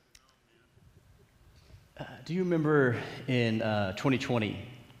Do you remember in 2020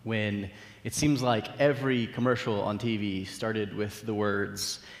 when it seems like every commercial on TV started with the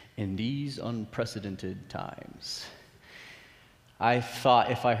words, "in these unprecedented times"? I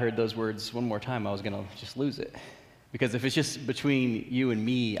thought if I heard those words one more time, I was going to just lose it. Because if it's just between you and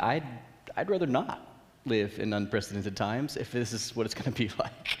me, I'd rather not live in unprecedented times if this is what it's going to be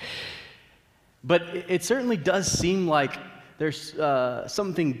like. But it certainly does seem like there's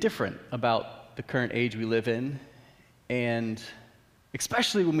something different about the current age we live in, and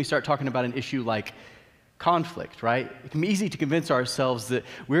especially when we start talking about an issue like conflict, right? It can be easy to convince ourselves that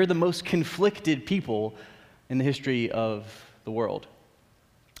we're the most conflicted people in the history of the world.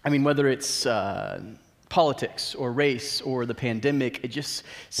 I mean, whether it's politics or race or the pandemic, it just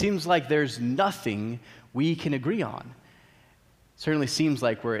seems like there's nothing we can agree on. It certainly seems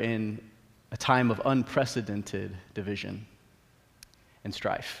like we're in a time of unprecedented division and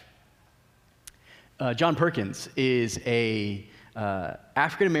strife. John Perkins is a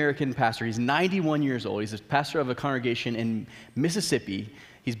African-American pastor. He's 91 years old. He's a pastor of a congregation in Mississippi.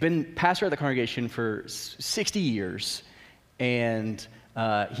 He's been pastor of the congregation for 60 years, and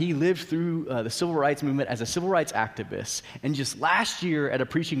he lived through the civil rights movement as a civil rights activist. And just last year at a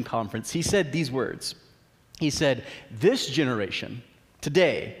preaching conference, he said these words. He said, "This generation,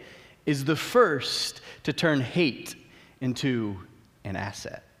 today, is the first to turn hate into an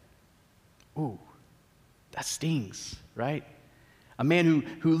asset." Ooh. That stings, right? A man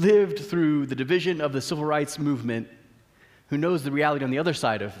who lived through the division of the civil rights movement, who knows the reality on the other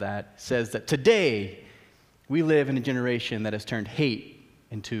side of that, says that today we live in a generation that has turned hate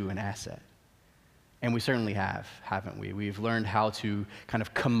into an asset. And we certainly have, haven't we? We've learned how to kind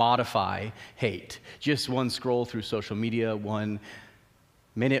of commodify hate. Just one scroll through social media, 1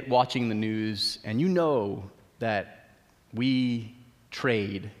 minute watching the news, and you know that we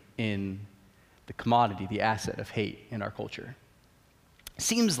trade in the commodity, the asset of hate in our culture. It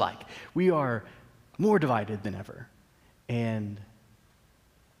seems like we are more divided than ever, and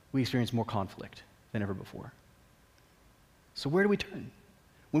we experience more conflict than ever before. So where do we turn?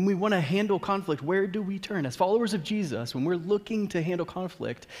 When we want to handle conflict, where do we turn? As followers of Jesus, when we're looking to handle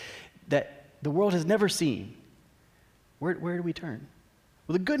conflict that the world has never seen, where do we turn?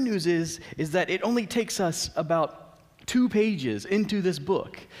 Well, the good news is that it only takes us about 2 pages into this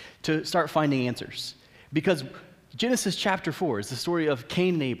book to start finding answers. Because Genesis chapter 4 is the story of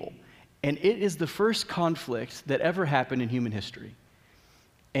Cain and Abel, and it is the first conflict that ever happened in human history.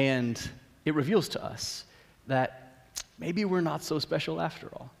 And it reveals to us that maybe we're not so special after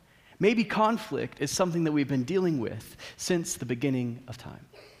all. Maybe conflict is something that we've been dealing with since the beginning of time.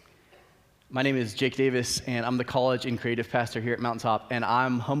 My name is Jake Davis, and I'm the college and creative pastor here at Mountaintop, and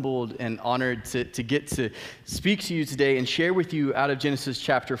I'm humbled and honored to get to speak to you today and share with you out of Genesis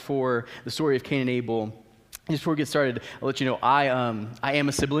chapter 4, the story of Cain and Abel. Just before we get started, I'll let you know, I am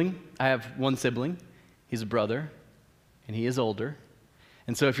a sibling. I have one sibling. He's a brother, and he is older.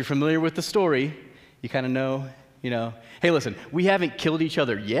 And so if you're familiar with the story, you kind of know, hey, listen, we haven't killed each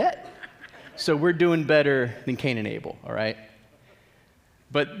other yet, so we're doing better than Cain and Abel, all right?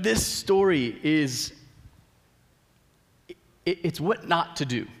 But this story is, it's what not to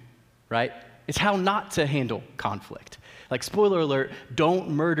do, right? It's how not to handle conflict. Like, spoiler alert, don't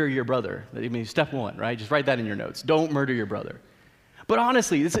murder your brother. I mean, step 1, right? Just write that in your notes. Don't murder your brother. But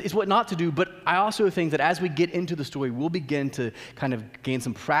honestly, this is what not to do, but I also think that as we get into the story, we'll begin to kind of gain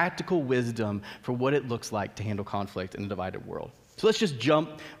some practical wisdom for what it looks like to handle conflict in a divided world. So let's just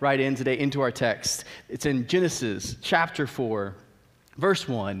jump right in today into our text. It's in Genesis chapter 4. Verse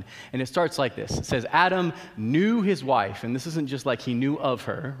 1, and it starts like this. It says, Adam knew his wife, and this isn't just like he knew of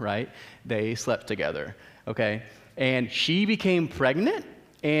her, right? They slept together, okay? And she became pregnant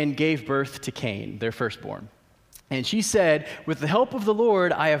and gave birth to Cain, their firstborn. And she said, with the help of the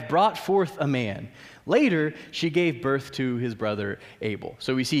Lord, I have brought forth a man. Later, she gave birth to his brother Abel.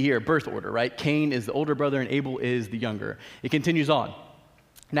 So we see here birth order, right? Cain is the older brother and Abel is the younger. It continues on.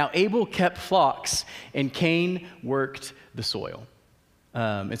 Now Abel kept flocks and Cain worked the soil.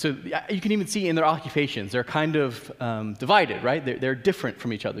 And so you can even see in their occupations, they're kind of divided, right? They're different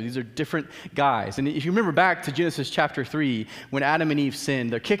from each other. These are different guys. And if you remember back to Genesis chapter 3, when Adam and Eve sinned,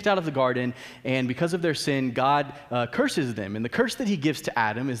 they're kicked out of the garden, and because of their sin, God curses them. And the curse that he gives to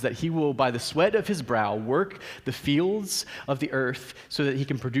Adam is that he will, by the sweat of his brow, work the fields of the earth so that he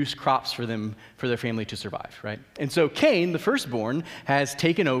can produce crops for them, for their family to survive, right? And so Cain, the firstborn, has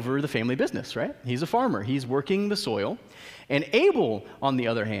taken over the family business, right? He's a farmer. He's working the soil. And Abel, on the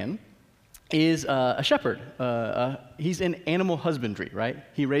other hand, is a shepherd. He's in animal husbandry, right?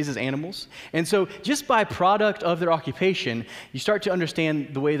 He raises animals. And so just by product of their occupation, you start to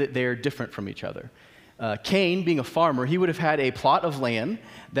understand the way that they're different from each other. Cain, being a farmer, he would have had a plot of land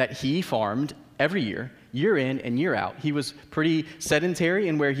that he farmed every year, year in and year out. He was pretty sedentary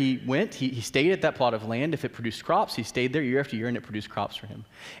in where he went. He stayed at that plot of land. If it produced crops, he stayed there year after year, and it produced crops for him.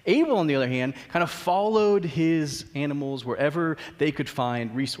 Abel, on the other hand, kind of followed his animals wherever they could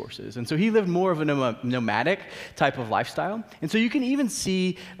find resources. And so he lived more of a nomadic type of lifestyle. And so you can even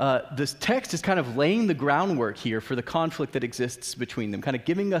see this text is kind of laying the groundwork here for the conflict that exists between them, kind of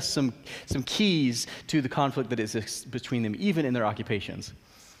giving us some keys to the conflict that exists between them, even in their occupations.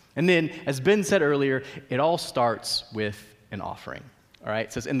 And then, as Ben said earlier, it all starts with an offering. All right,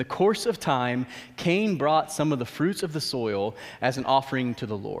 it says, in the course of time, Cain brought some of the fruits of the soil as an offering to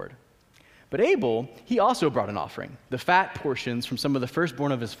the Lord. But Abel, he also brought an offering, the fat portions from some of the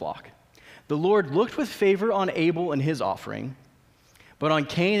firstborn of his flock. The Lord looked with favor on Abel and his offering, but on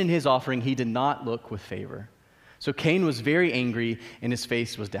Cain and his offering he did not look with favor. So Cain was very angry, and his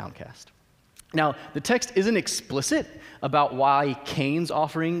face was downcast. Now, the text isn't explicit about why Cain's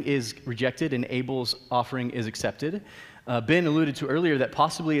offering is rejected and Abel's offering is accepted. Ben alluded to earlier that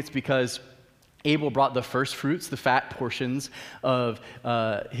possibly it's because Abel brought the first fruits, the fat portions of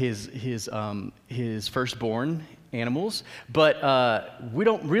his firstborn animals, but we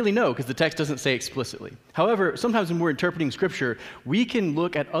don't really know because the text doesn't say explicitly. However, sometimes when we're interpreting Scripture, we can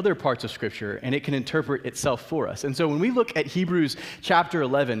look at other parts of Scripture and it can interpret itself for us. And so when we look at Hebrews chapter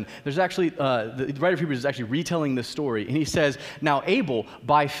 11, there's actually, the writer of Hebrews is actually retelling this story, and he says, now Abel,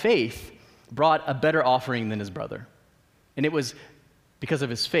 by faith, brought a better offering than his brother. And it was because of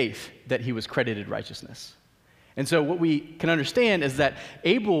his faith that he was credited righteousness. And so what we can understand is that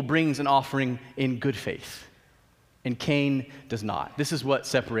Abel brings an offering in good faith, and Cain does not. This is what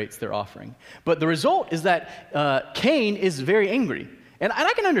separates their offering. But the result is that Cain is very angry. And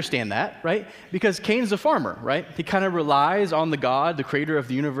I can understand that, right? Because Cain's a farmer, right? He kind of relies on the God, the creator of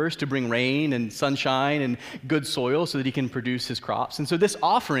the universe, to bring rain and sunshine and good soil so that he can produce his crops. And so this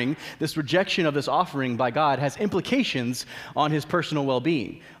offering, this rejection of this offering by God, has implications on his personal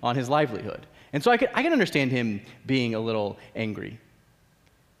well-being, on his livelihood. And so I can understand him being a little angry.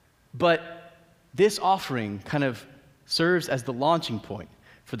 But this offering kind of serves as the launching point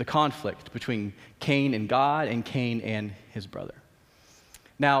for the conflict between Cain and God and Cain and his brother.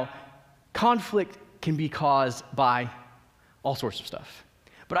 Now, conflict can be caused by all sorts of stuff.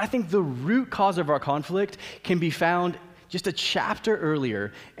 But I think the root cause of our conflict can be found just a chapter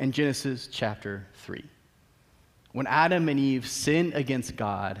earlier in Genesis chapter 3. When Adam and Eve sin against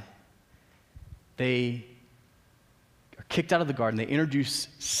God, they are kicked out of the garden. They introduce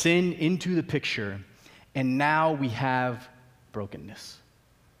sin into the picture, and now we have brokenness.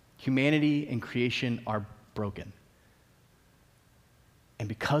 Humanity and creation are broken. And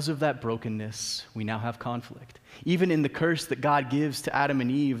because of that brokenness, we now have conflict. Even in the curse that God gives to Adam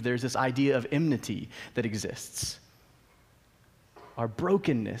and Eve, there's this idea of enmity that exists. Our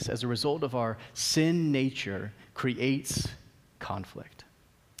brokenness as a result of our sin nature creates conflict.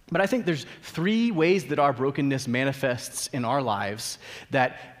 But I think there's three ways that our brokenness manifests in our lives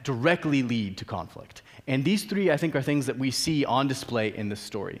that directly lead to conflict. And these three, I think, are things that we see on display in this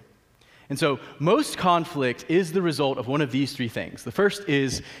story. And so most conflict is the result of one of these three things. The first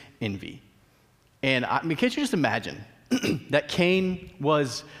is envy. And can't you just imagine that Cain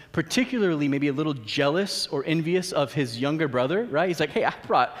was particularly maybe a little jealous or envious of his younger brother, right? He's like, hey, I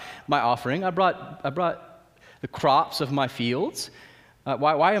brought my offering. I brought the crops of my fields.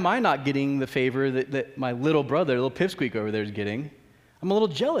 Why am I not getting the favor that my little brother, little pipsqueak over there is getting? I'm a little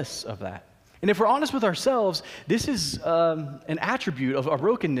jealous of that. And if we're honest with ourselves, this is an attribute of our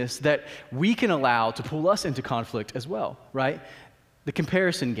brokenness that we can allow to pull us into conflict as well, right? The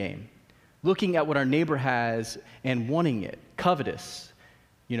comparison game, looking at what our neighbor has and wanting it, covetous,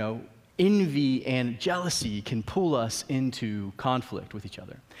 envy and jealousy can pull us into conflict with each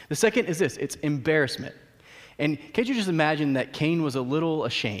other. The second is this, it's embarrassment. And can't you just imagine that Cain was a little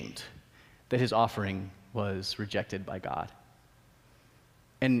ashamed that his offering was rejected by God?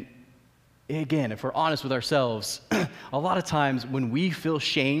 And again, if we're honest with ourselves, a lot of times when we feel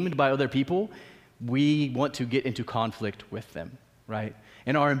shamed by other people, we want to get into conflict with them, right?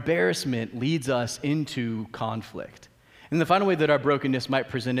 And our embarrassment leads us into conflict. And the final way that our brokenness might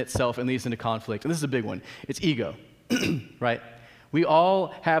present itself and leads into conflict, and this is a big one, it's ego, right? We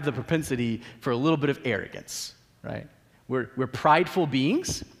all have the propensity for a little bit of arrogance, right? We're prideful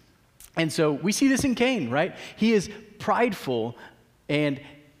beings, and so we see this in Cain, right? He is prideful, and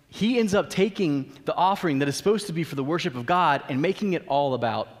he ends up taking the offering that is supposed to be for the worship of God and making it all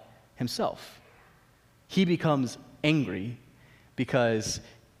about himself. He becomes angry because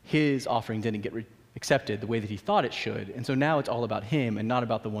his offering didn't get accepted the way that he thought it should, and so now it's all about him and not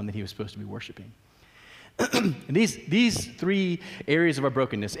about the one that he was supposed to be worshiping. And these three areas of our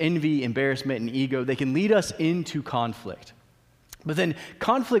brokenness, envy, embarrassment, and ego, they can lead us into conflict. But then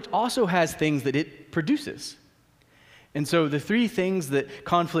conflict also has things that it produces. And so the three things that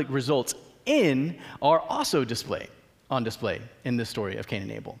conflict results in are also on display in this story of Cain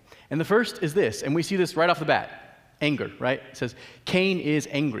and Abel. And the first is this, and we see this right off the bat, anger, right? It says, Cain is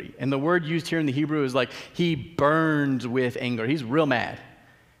angry. And the word used here in the Hebrew is like, he burned with anger. He's real mad.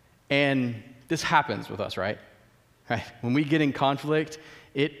 And this happens with us, right? Right? When we get in conflict,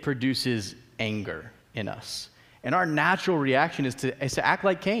 it produces anger in us. And our natural reaction is to act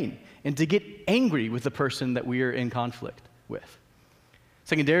like Cain and to get angry with the person that we are in conflict with.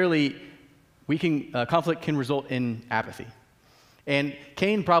 Secondarily, conflict can result in apathy. And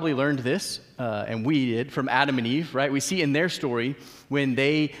Cain probably learned this, and we did, from Adam and Eve, right? We see in their story, when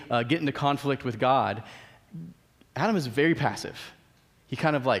they get into conflict with God, Adam is very passive. He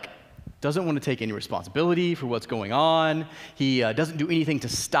kind of like doesn't want to take any responsibility for what's going on. He doesn't do anything to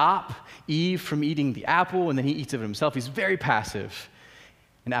stop Eve from eating the apple, and then he eats it himself. He's very passive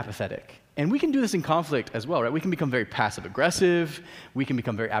and apathetic. And we can do this in conflict as well, right? We can become very passive-aggressive. We can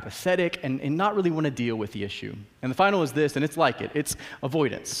become very apathetic and not really want to deal with the issue. And the final is this, and it's like it. It's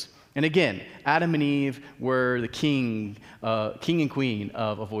avoidance. And again, Adam and Eve were the king and queen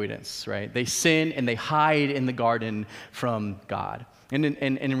of avoidance, right? They sin and they hide in the garden from God. And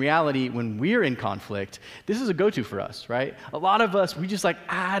in reality, when we're in conflict, this is a go-to for us, right? A lot of us, we just like,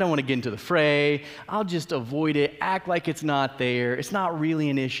 I don't want to get into the fray. I'll just avoid it, act like it's not there. It's not really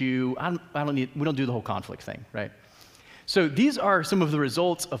an issue. We don't do the whole conflict thing, right? So these are some of the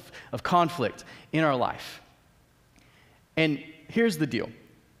results of conflict in our life. And here's the deal.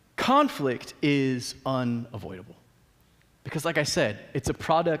 Conflict is unavoidable. Because like I said, it's a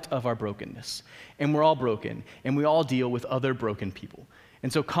product of our brokenness. And we're all broken, and we all deal with other broken people.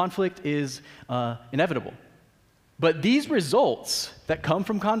 And so conflict is inevitable. But these results that come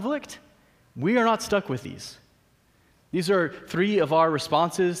from conflict, we are not stuck with these. These are three of our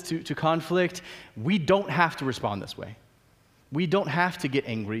responses to conflict. We don't have to respond this way. We don't have to get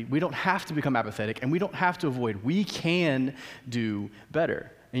angry. We don't have to become apathetic, and we don't have to avoid. We can do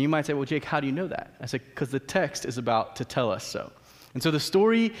better. And you might say, well, Jake, how do you know that? I said, because the text is about to tell us so. And so the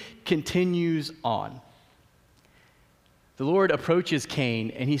story continues on. The Lord approaches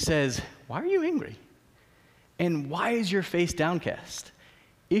Cain, and he says, why are you angry? And why is your face downcast?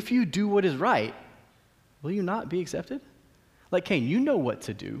 If you do what is right, will you not be accepted? Like Cain, you know what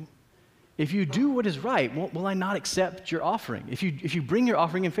to do. If you do what is right, will I not accept your offering? If you bring your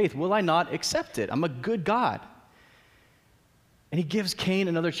offering in faith, will I not accept it? I'm a good God. And he gives Cain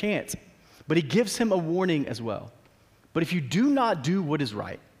another chance, but he gives him a warning as well. But if you do not do what is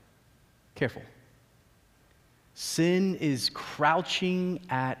right, careful. Sin is crouching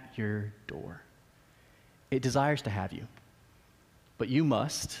at your door. It desires to have you, but you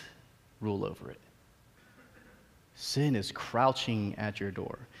must rule over it. Sin is crouching at your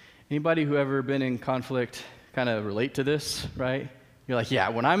door. Anybody who ever been in conflict kind of relate to this, right? You're like, yeah,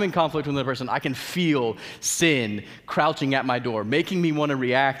 when I'm in conflict with another person, I can feel sin crouching at my door, making me want to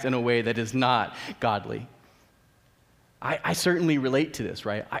react in a way that is not godly. I certainly relate to this,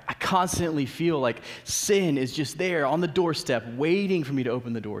 right? I constantly feel like sin is just there on the doorstep, waiting for me to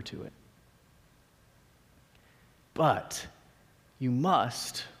open the door to it. But you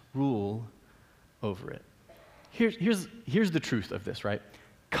must rule over it. Here's the truth of this, right?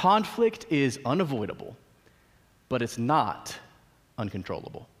 Conflict is unavoidable, but it's not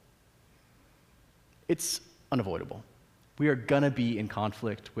uncontrollable. It's unavoidable. We are going to be in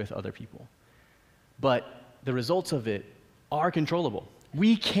conflict with other people. But the results of it are controllable.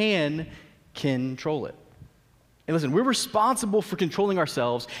 We can control it. And listen, we're responsible for controlling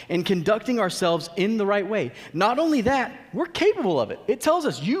ourselves and conducting ourselves in the right way. Not only that, we're capable of it. It tells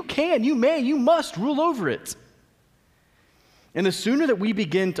us you can, you may, you must rule over it. And the sooner that we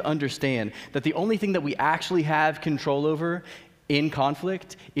begin to understand that the only thing that we actually have control over in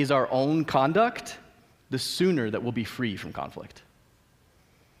conflict is our own conduct, the sooner that we'll be free from conflict.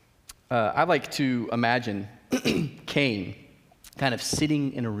 I like to imagine Cain kind of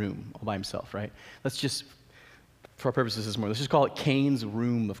sitting in a room all by himself, right? Let's just, for our purposes this morning, let's just call it Cain's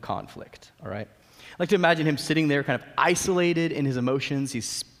room of conflict, all right? I like to imagine him sitting there kind of isolated in his emotions.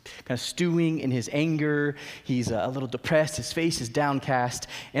 He's kind of stewing in his anger. He's a little depressed. His face is downcast.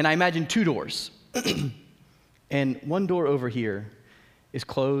 And I imagine two doors. And one door over here is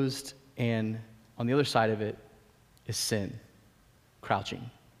closed, and on the other side of it is sin,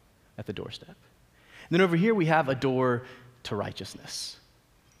 crouching at the doorstep. And then over here we have a door to righteousness.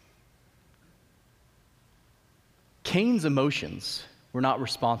 Cain's emotions were not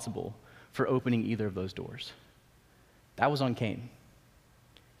responsible for opening either of those doors. That was on Cain.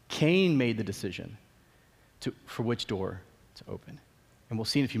 Cain made the decision for which door to open. And we'll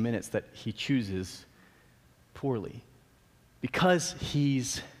see in a few minutes that he chooses poorly because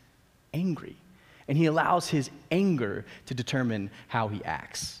he's angry. And he allows his anger to determine how he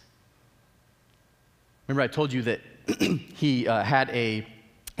acts. Remember I told you that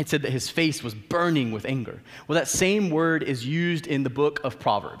it said that his face was burning with anger. Well, that same word is used in the book of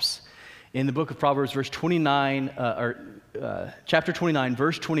Proverbs. In the book of Proverbs, chapter 29,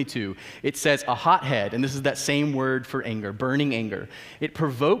 verse 22, it says, a hot head, and this is that same word for anger, burning anger. It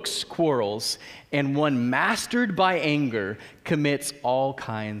provokes quarrels, and one mastered by anger commits all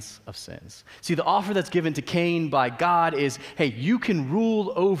kinds of sins. See, the offer that's given to Cain by God is, hey, you can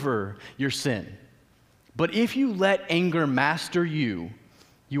rule over your sin. But if you let anger master you,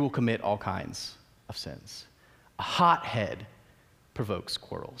 you will commit all kinds of sins. A hot head provokes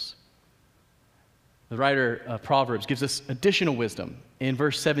quarrels. The writer of Proverbs gives us additional wisdom in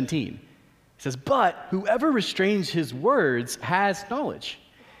verse 17. He says, but whoever restrains his words has knowledge,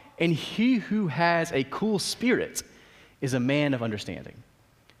 and he who has a cool spirit is a man of understanding.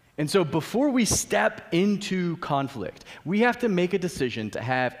 And so before we step into conflict, we have to make a decision to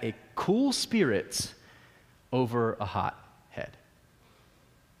have a cool spirit over a hot head.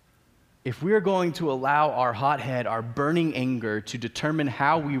 If we are going to allow our hot head, our burning anger, to determine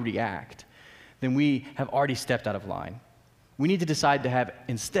how we react, then we have already stepped out of line. We need to decide to have,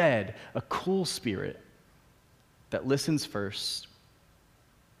 instead, a cool spirit that listens first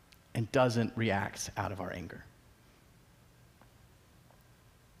and doesn't react out of our anger.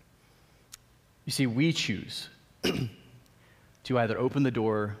 You see, we choose to either open the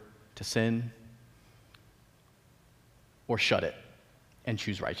door to sin or shut it and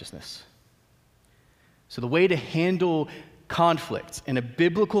choose righteousness. So the way to handle conflict in a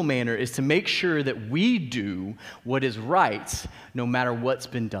biblical manner is to make sure that we do what is right no matter what's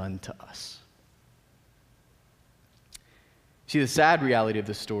been done to us. See, the sad reality of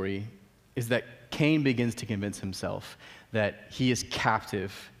this story is that Cain begins to convince himself that he is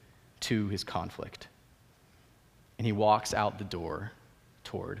captive to his conflict, and he walks out the door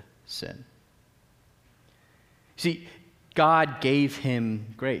toward sin. See, God gave him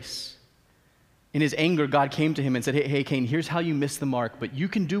grace. In his anger, God came to him and said, hey, Cain, here's how you missed the mark, but you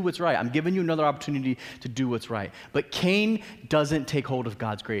can do what's right. I'm giving you another opportunity to do what's right. But Cain doesn't take hold of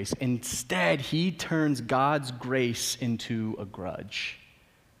God's grace. Instead, he turns God's grace into a grudge.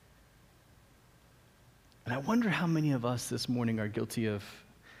 And I wonder how many of us this morning are guilty of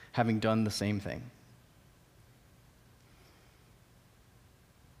having done the same thing.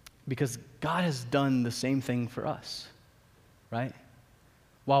 Because God has done the same thing for us, right?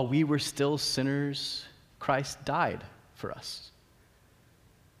 While we were still sinners, Christ died for us.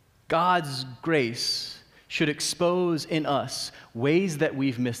 God's grace should expose in us ways that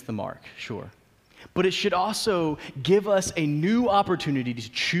we've missed the mark, sure. But it should also give us a new opportunity to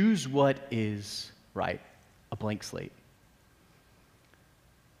choose what is right, a blank slate.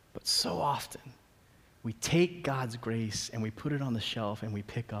 But so often, we take God's grace and we put it on the shelf and we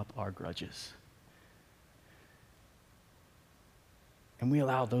pick up our grudges. And we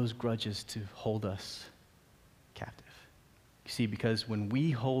allow those grudges to hold us captive. You see, because when we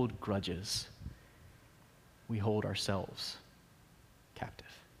hold grudges, we hold ourselves captive.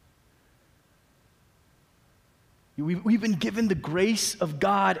 We've been given the grace of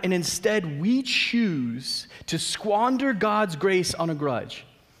God, and instead we choose to squander God's grace on a grudge.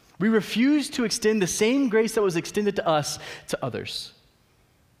 We refuse to extend the same grace that was extended to us to others.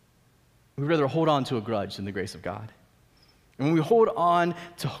 We'd rather hold on to a grudge than the grace of God. And when we hold on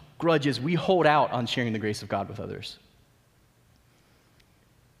to grudges, we hold out on sharing the grace of God with others.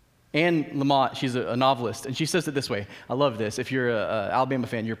 Anne Lamott, she's a novelist, and she says it this way. I love this. If you're an Alabama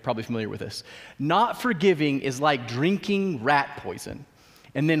fan, you're probably familiar with this. Not forgiving is like drinking rat poison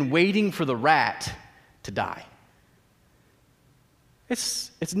and then waiting for the rat to die.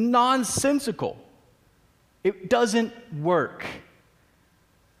 It's nonsensical. It doesn't work,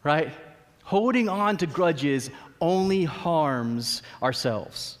 right? Holding on to grudges only harms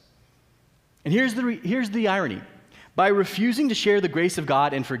ourselves. And here's the irony. By refusing to share the grace of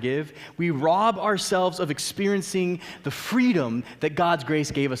God and forgive, we rob ourselves of experiencing the freedom that God's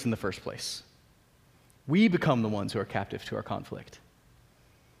grace gave us in the first place. We become the ones who are captive to our conflict.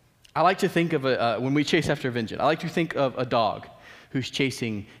 I like to think of, when we chase after vengeance, I like to think of a dog who's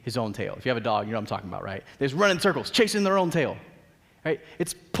chasing his own tail. If you have a dog, you know what I'm talking about, right? They just run in circles, chasing their own tail, right?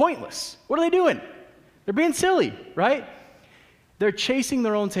 It's pointless. What are they doing? They're being silly, right? They're chasing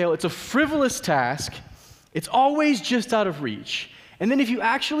their own tail. It's a frivolous task. It's always just out of reach. And then if you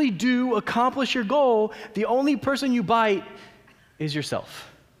actually do accomplish your goal, the only person you bite is yourself.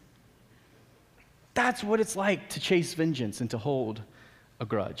 That's what it's like to chase vengeance and to hold a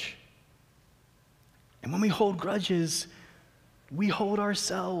grudge. And when we hold grudges, we hold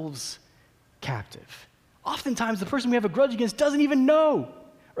ourselves captive. Oftentimes, the person we have a grudge against doesn't even know,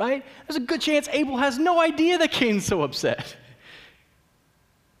 right? There's a good chance Abel has no idea that Cain's so upset.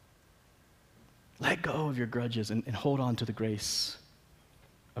 Let go of your grudges and hold on to the grace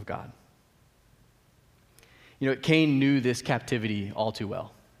of God. You know, Cain knew this captivity all too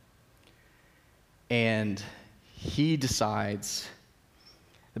well. And he decides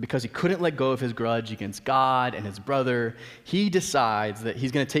that because he couldn't let go of his grudge against God and his brother, he decides that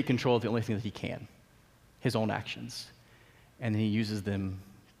he's going to take control of the only thing that he can, his own actions. And then he uses them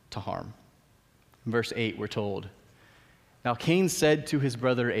to harm. In verse 8, we're told, "Now Cain said to his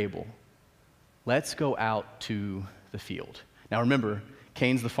brother Abel, 'Let's go out to the field.'" Now remember,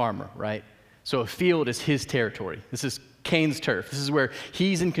 Cain's the farmer, right? So a field is his territory. This is Cain's turf. This is where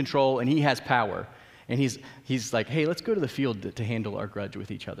he's in control and he has power. And he's like, "Hey, let's go to the field to handle our grudge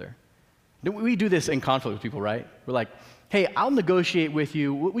with each other." We do this in conflict with people, right? We're like, "Hey, I'll negotiate with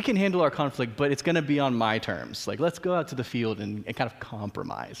you. We can handle our conflict, but it's going to be on my terms. Like, let's go out to the field and kind of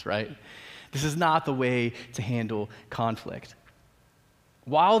compromise," right? This is not the way to handle conflict.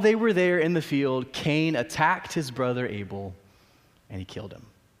 While they were there in the field, Cain attacked his brother Abel, and he killed him.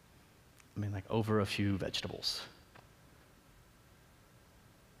 I mean, like over a few vegetables.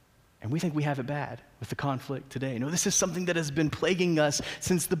 And we think we have it bad with the conflict today. No, this is something that has been plaguing us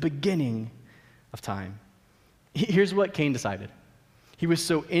since the beginning of time. Here's what Cain decided. He was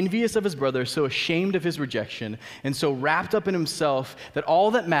so envious of his brother, so ashamed of his rejection, and so wrapped up in himself that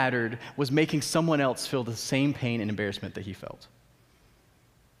all that mattered was making someone else feel the same pain and embarrassment that he felt.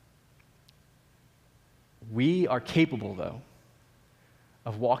 We are capable, though,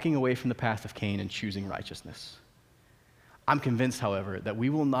 of walking away from the path of Cain and choosing righteousness. I'm convinced, however, that we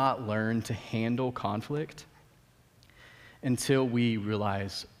will not learn to handle conflict until we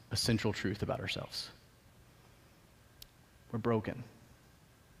realize a central truth about ourselves. We're broken,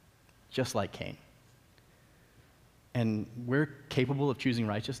 just like Cain. And we're capable of choosing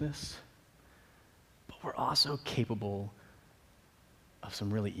righteousness, but we're also capable of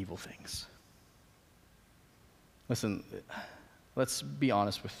some really evil things. Listen, let's be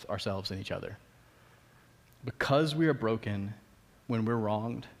honest with ourselves and each other. Because we are broken, when we're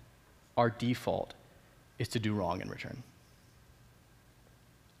wronged, our default is to do wrong in return.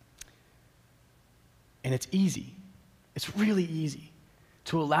 And it's easy, it's really easy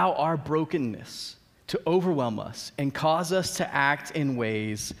to allow our brokenness to overwhelm us and cause us to act in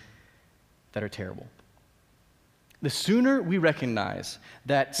ways that are terrible. The sooner we recognize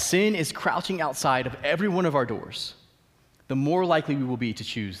that sin is crouching outside of every one of our doors, the more likely we will be to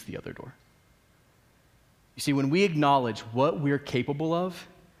choose the other door. You see, when we acknowledge what we're capable of,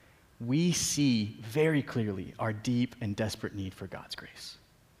 we see very clearly our deep and desperate need for God's grace.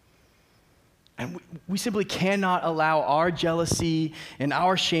 And we simply cannot allow our jealousy and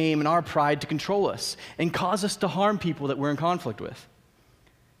our shame and our pride to control us and cause us to harm people that we're in conflict with.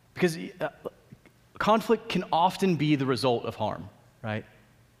 Because conflict can often be the result of harm, right?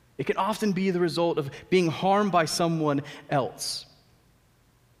 It can often be the result of being harmed by someone else.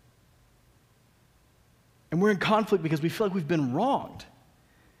 And we're in conflict because we feel like we've been wronged.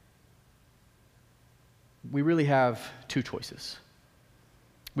 We really have two choices.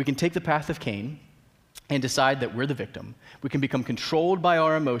 We can take the path of Cain and decide that we're the victim. We can become controlled by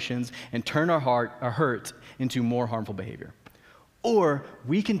our emotions and turn our hurt into more harmful behavior. Or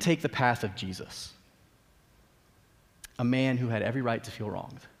we can take the path of Jesus, a man who had every right to feel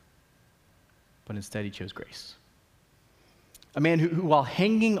wronged, but instead he chose grace. A man who, while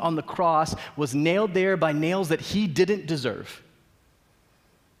hanging on the cross, was nailed there by nails that he didn't deserve.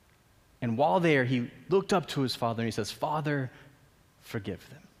 And while there, he looked up to his Father and he says, "Father, forgive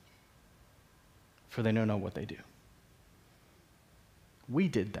them, for they don't know what they do." We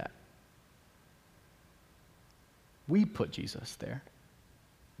did that. We put Jesus there.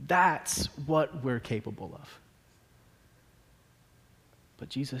 That's what we're capable of. But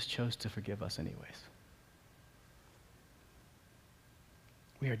Jesus chose to forgive us anyways.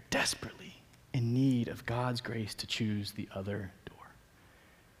 We are desperately in need of God's grace to choose the other door.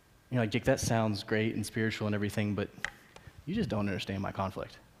 You're like, "Jake, that sounds great and spiritual and everything, but you just don't understand my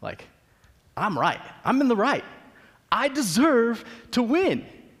conflict. Like, I'm right. I'm in the right. I deserve to win."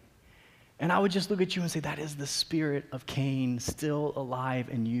 And I would just look at you and say, that is the spirit of Cain still alive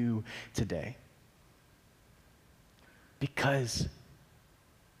in you today. Because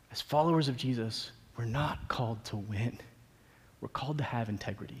as followers of Jesus, we're not called to win. we're called to have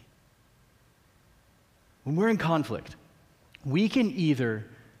integrity. When we're in conflict, we can either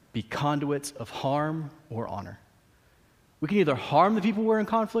be conduits of harm or honor. We can either harm the people we're in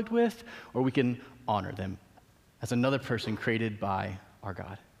conflict with, or we can honor them as another person created by our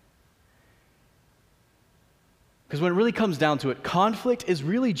God. Because when it really comes down to it, conflict is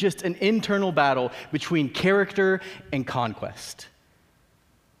really just an internal battle between character and conquest.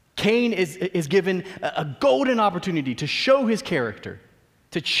 Cain is given a golden opportunity to show his character,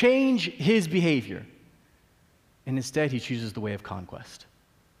 to change his behavior. And instead, he chooses the way of conquest.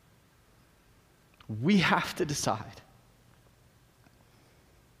 We have to decide.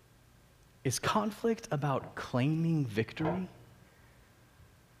 Is conflict about claiming victory,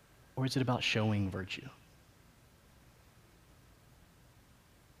 or is it about showing virtue?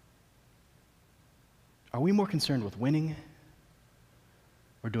 Are we more concerned with winning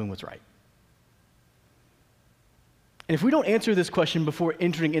or doing what's right? And if we don't answer this question before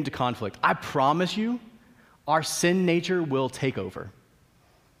entering into conflict, I promise you, our sin nature will take over,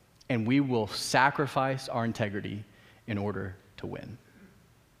 and we will sacrifice our integrity in order to win.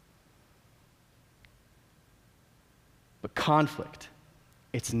 But conflict,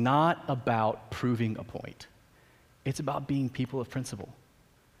 it's not about proving a point. It's about being people of principle.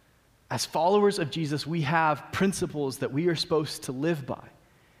 As followers of Jesus, we have principles that we are supposed to live by.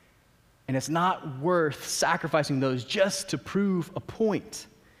 And it's not worth sacrificing those just to prove a point.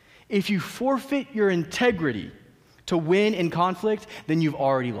 If you forfeit your integrity to win in conflict, then you've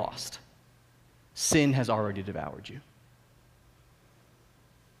already lost. Sin has already devoured you.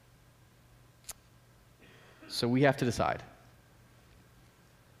 So we have to decide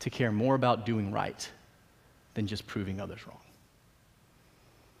to care more about doing right than just proving others wrong.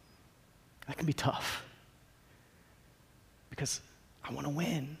 That can be tough because I want to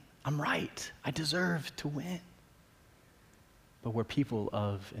win. I'm right. I deserve to win. But we're people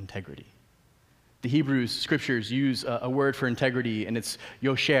of integrity. The Hebrew scriptures use a word for integrity, and it's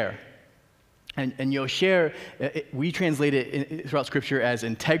yosher. And yosher, we translate it throughout Scripture as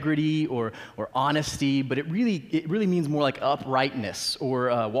integrity or honesty, but it really means more like uprightness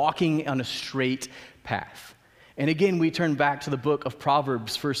or walking on a straight path. And again, we turn back to the book of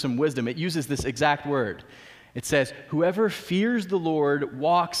Proverbs for some wisdom. It uses this exact word. It says, whoever fears the Lord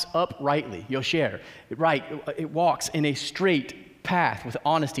walks uprightly, yosher, right, it walks in a straight path with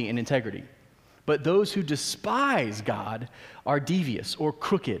honesty and integrity. But those who despise God are devious or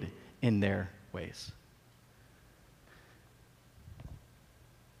crooked in their ways.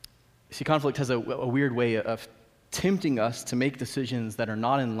 See, conflict has a weird way of tempting us to make decisions that are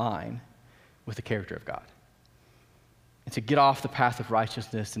not in line with the character of God. And to get off the path of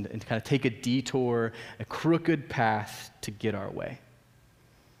righteousness and to kind of take a detour, a crooked path to get our way.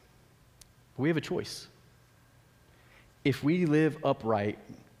 But we have a choice. If we live upright,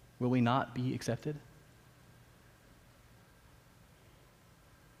 will we not be accepted?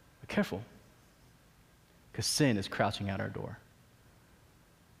 But careful, because sin is crouching at our door.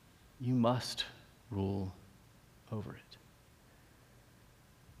 You must rule over it.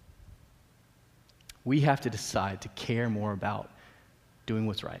 We have to decide to care more about doing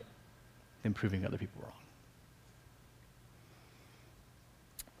what's right than proving other people wrong.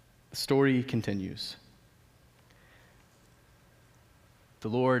 The story continues. The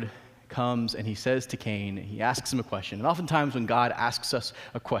Lord comes and he says to Cain, he asks him a question. And oftentimes when God asks us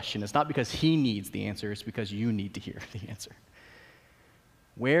a question, it's not because he needs the answer, it's because you need to hear the answer.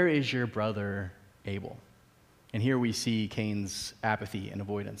 Where is your brother Abel? And here we see Cain's apathy and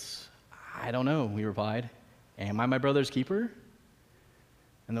avoidance. I don't know, he replied. Am I my brother's keeper?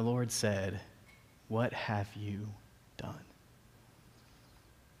 And the Lord said, what have you done?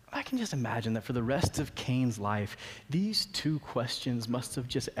 I can just imagine that for the rest of Cain's life, these two questions must have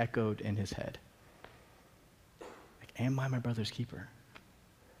just echoed in his head. Like, am I my brother's keeper?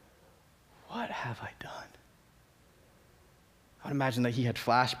 What have I done? I would imagine that he had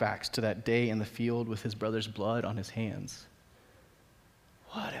flashbacks to that day in the field with his brother's blood on his hands.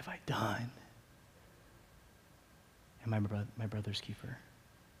 What have I done? Am I my brother's keeper?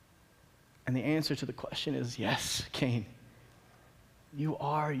 And the answer to the question is yes, Cain. You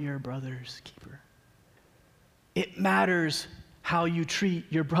are your brother's keeper. It matters how you treat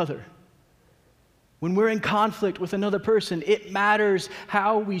your brother. When we're in conflict with another person, it matters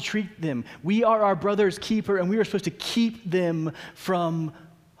how we treat them. We are our brother's keeper, and we are supposed to keep them from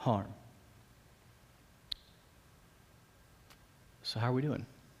harm. So how are we doing?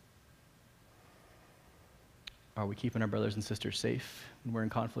 Are we keeping our brothers and sisters safe when we're in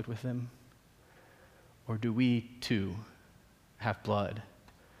conflict with them? Or do we, too, have blood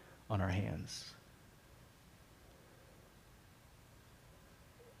on our hands?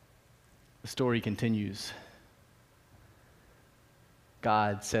 The story continues.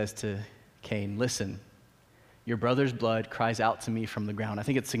 God says to Cain, listen, your brother's blood cries out to me from the ground. I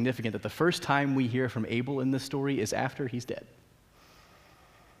think it's significant that the first time we hear from Abel in this story is after he's dead.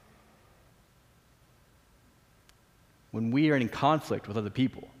 When we are in conflict with other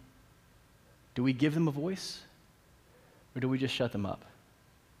people, do we give them a voice or do we just shut them up?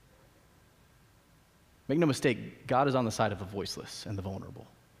 Make no mistake, God is on the side of the voiceless and the vulnerable,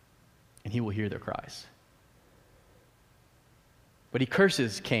 and he will hear their cries. But he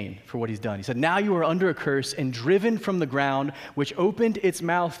curses Cain for what he's done. He said, now you are under a curse and driven from the ground, which opened its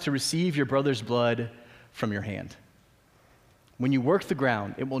mouth to receive your brother's blood from your hand. When you work the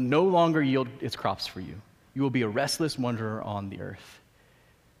ground, it will no longer yield its crops for you. You will be a restless wanderer on the earth.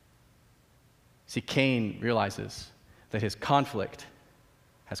 See, Cain realizes that his conflict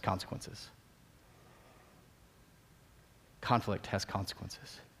has consequences. Conflict has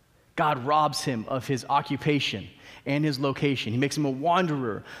consequences. God robs him of his occupation and his location. He makes him a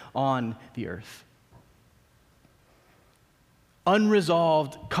wanderer on the earth.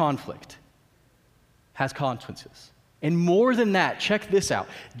 Unresolved conflict has consequences. And more than that, check this out.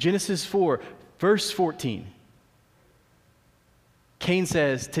 Genesis 4, verse 14. Cain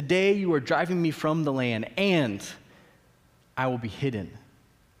says, today you are driving me from the land, and I will be hidden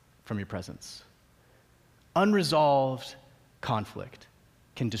from your presence. Unresolved conflict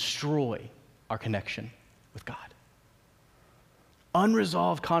can destroy our connection with God.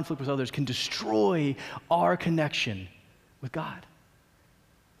 Unresolved conflict with others can destroy our connection with God.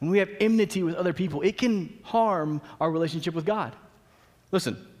 When we have enmity with other people, it can harm our relationship with God.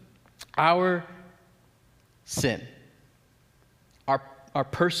 Listen, our sin, our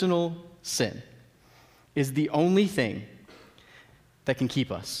personal sin, is the only thing that can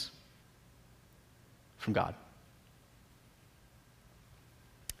keep us from God.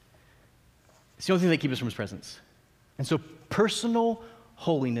 It's the only thing that keeps us from his presence. And so personal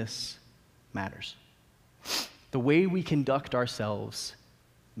holiness matters. The way we conduct ourselves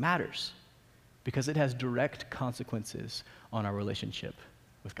matters because it has direct consequences on our relationship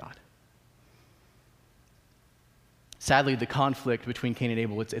with God. Sadly, the conflict between Cain and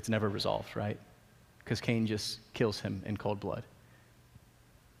Abel, it's never resolved, right? Because Cain just kills him in cold blood.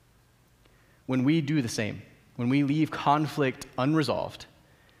 When we do the same, when we leave conflict unresolved,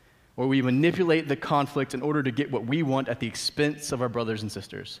 or we manipulate the conflict in order to get what we want at the expense of our brothers and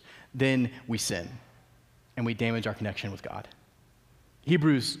sisters, then we sin, and we damage our connection with God.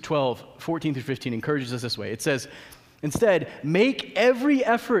 Hebrews 12, 14 through 15 encourages us this way. It says, instead, make every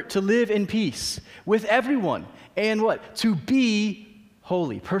effort to live in peace with everyone, and what? To be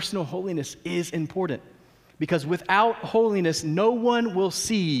holy. Personal holiness is important, because without holiness, no one will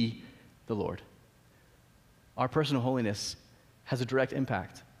see the Lord. Our personal holiness has a direct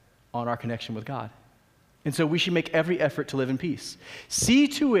impact on our connection with God. And so we should make every effort to live in peace. See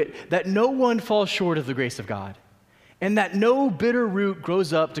to it that no one falls short of the grace of God, and that no bitter root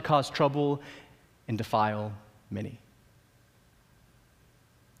grows up to cause trouble and defile many.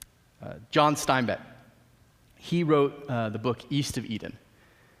 John Steinbeck, he wrote the book East of Eden.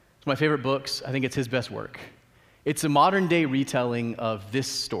 It's one of my favorite books. I think it's his best work. It's a modern-day retelling of this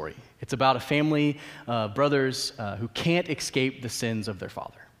story. It's about a family, brothers, who can't escape the sins of their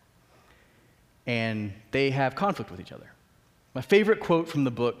father. And they have conflict with each other. My favorite quote from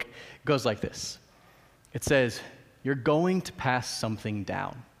the book goes like this. It says, you're going to pass something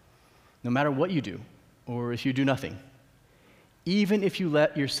down, no matter what you do, or if you do nothing. Even if you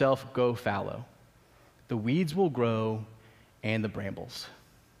let yourself go fallow, the weeds will grow and the brambles.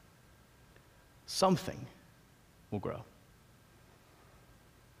 Something will grow.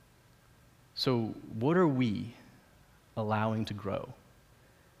 So what are we allowing to grow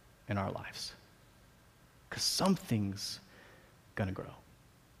in our lives? Because something's going to grow.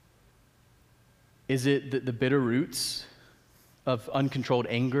 Is it the bitter roots of uncontrolled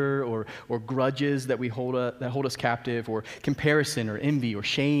anger or grudges that hold us captive, or comparison or envy or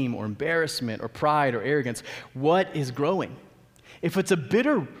shame or embarrassment or pride or arrogance? What is growing? If it's a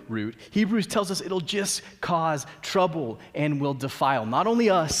bitter root, Hebrews tells us it'll just cause trouble and will defile not only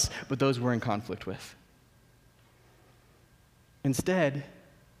us, but those we're in conflict with. Instead,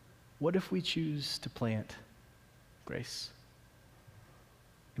 what if we choose to plant grace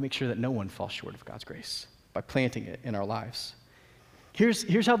and make sure that no one falls short of God's grace by planting it in our lives?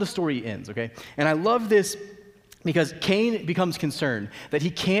 Here's how the story ends, okay? And I love this because Cain becomes concerned that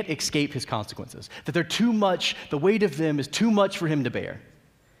he can't escape his consequences, that they're too much, the weight of them is too much for him to bear.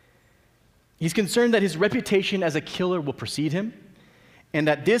 He's concerned that his reputation as a killer will precede him, and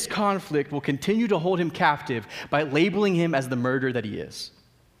that this conflict will continue to hold him captive by labeling him as the murderer that he is.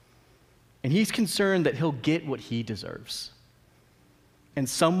 And he's concerned that he'll get what he deserves. And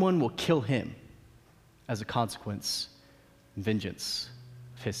someone will kill him as a consequence and vengeance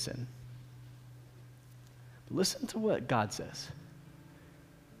of his sin. But listen to what God says.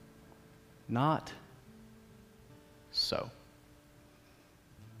 Not so.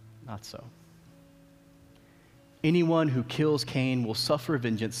 Not so. Anyone who kills Cain will suffer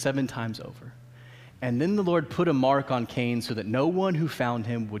vengeance 7 times over. And then the Lord put a mark on Cain so that no one who found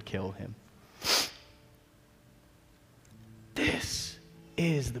him would kill him. This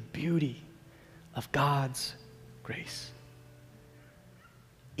is the beauty of God's grace.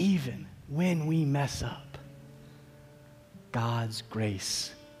 Even when we mess up, God's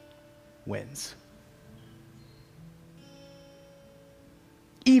grace wins.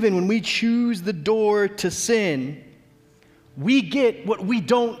 Even when we choose the door to sin, we get what we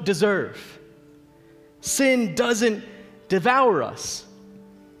don't deserve. Sin doesn't devour us.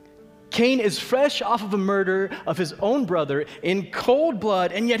 Cain is fresh off of a murder of his own brother in cold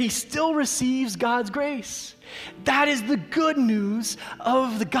blood, and yet he still receives God's grace. That is the good news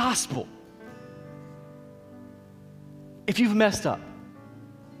of the gospel. If you've messed up,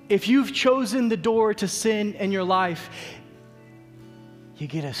 if you've chosen the door to sin in your life, you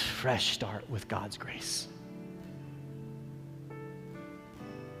get a fresh start with God's grace.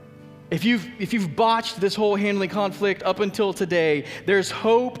 If you've botched this whole handling conflict up until today, there's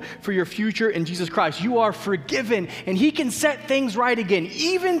hope for your future in Jesus Christ. You are forgiven, and he can set things right again,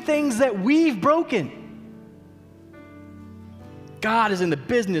 even things that we've broken. God is in the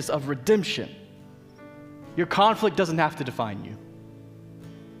business of redemption. Your conflict doesn't have to define you.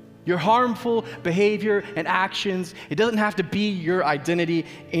 Your harmful behavior and actions, it doesn't have to be your identity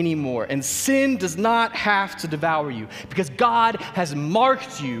anymore. And sin does not have to devour you because God has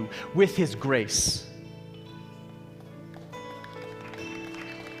marked you with his grace.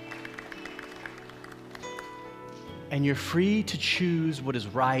 And you're free to choose what is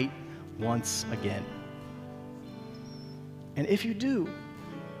right once again. And if you do,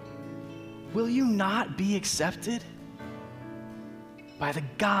 will you not be accepted by the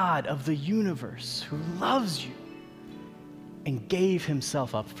God of the universe who loves you and gave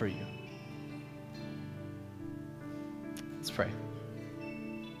himself up for you? Let's pray.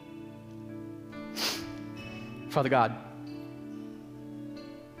 Father God,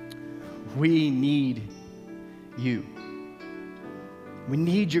 we need you. We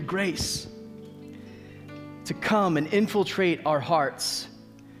need your grace to come and infiltrate our hearts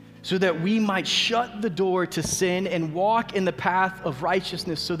so that we might shut the door to sin and walk in the path of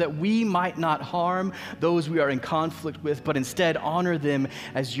righteousness so that we might not harm those we are in conflict with, but instead honor them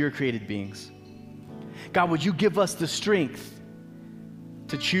as your created beings. God, would you give us the strength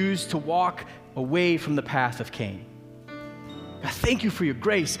to choose to walk away from the path of Cain? God, thank you for your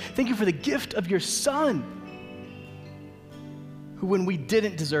grace. Thank you for the gift of your Son, who, when we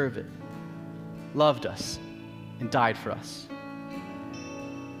didn't deserve it, loved us and died for us.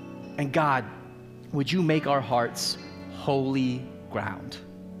 And God, would you make our hearts holy ground?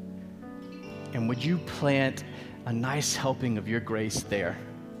 And would you plant a nice helping of your grace there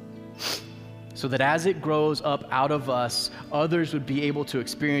so that as it grows up out of us, others would be able to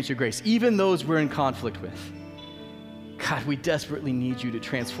experience your grace, even those we're in conflict with. God, we desperately need you to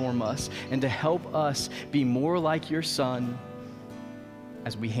transform us and to help us be more like your Son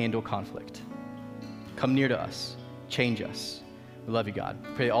as we handle conflict. Come near to us. Change us. We love you, God.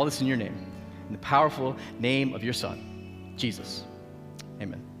 Pray all this in your name, in the powerful name of your Son, Jesus.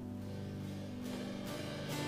 Amen.